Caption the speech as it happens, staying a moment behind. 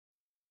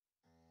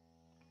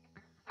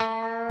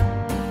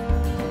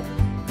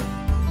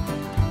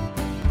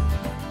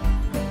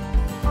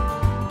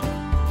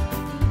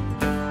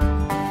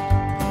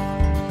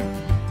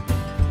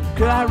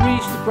till I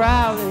reach the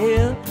brow of the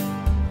hill.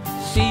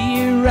 See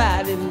you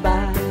riding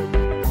by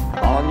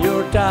on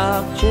your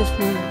dark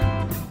chestnut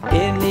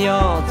in the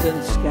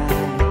autumn sky,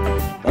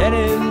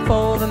 heading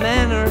for the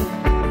manor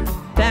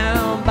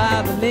down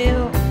by the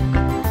mill.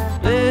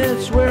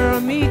 That's where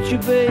I'll meet you,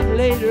 babe,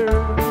 later.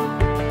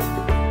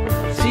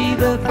 See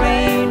the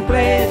flame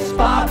play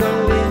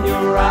sparkle in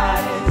your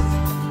eyes,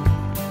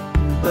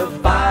 the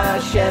fire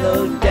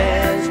shadows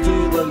dance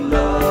to the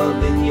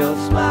love in your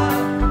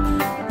smile.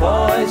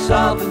 Voice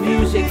of the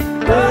music,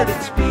 heard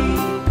its speed.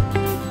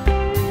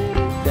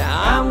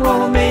 I'm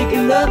gonna make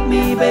you love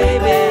me,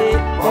 baby,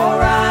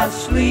 or I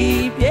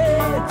sleep.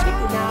 Yeah,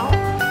 take it now.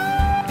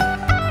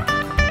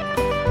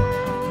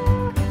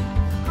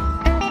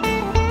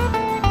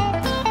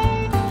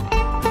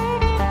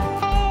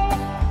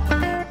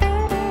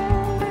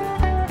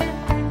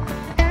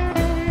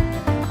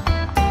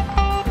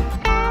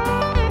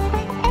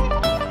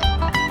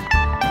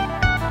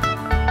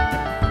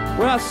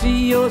 Well, I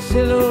see your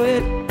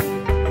silhouette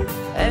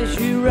as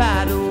you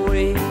ride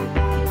away,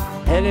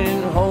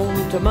 heading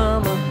home to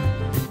mama.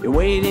 You're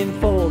waiting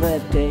for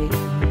that day.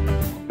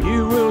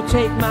 You will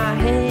take my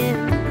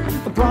hand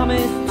and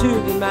promise to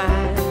be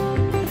mine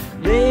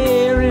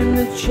there in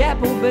the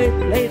chapel, babe,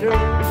 later.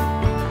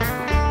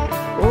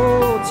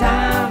 Oh,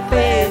 time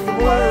fades the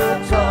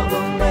words of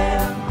the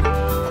man,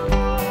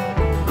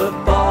 the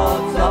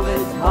thoughts of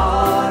his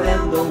heart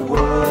and the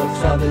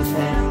words of his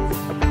hand.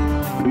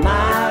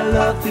 My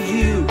love for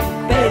you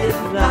faded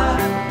not,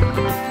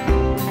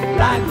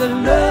 like the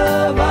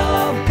love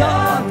of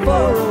God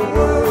for a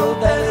world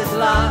that is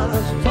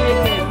lost.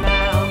 Take it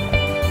now.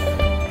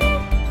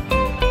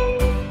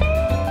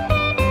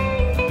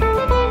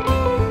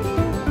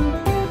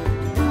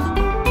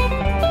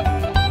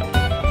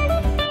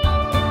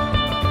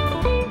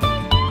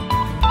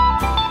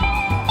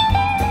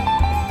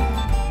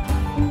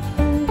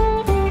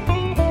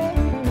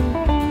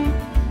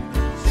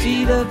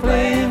 See the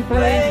flame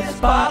play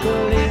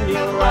sparkle in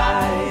your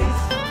eyes,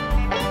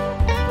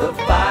 the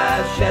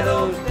fire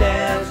shadows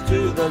dance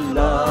to the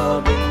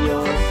love in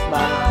your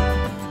smile.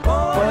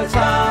 Voice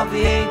of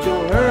the angel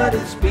heard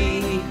it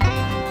speak.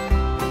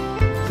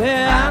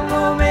 Say, I'm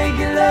gonna make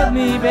you love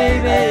me,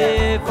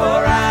 baby, for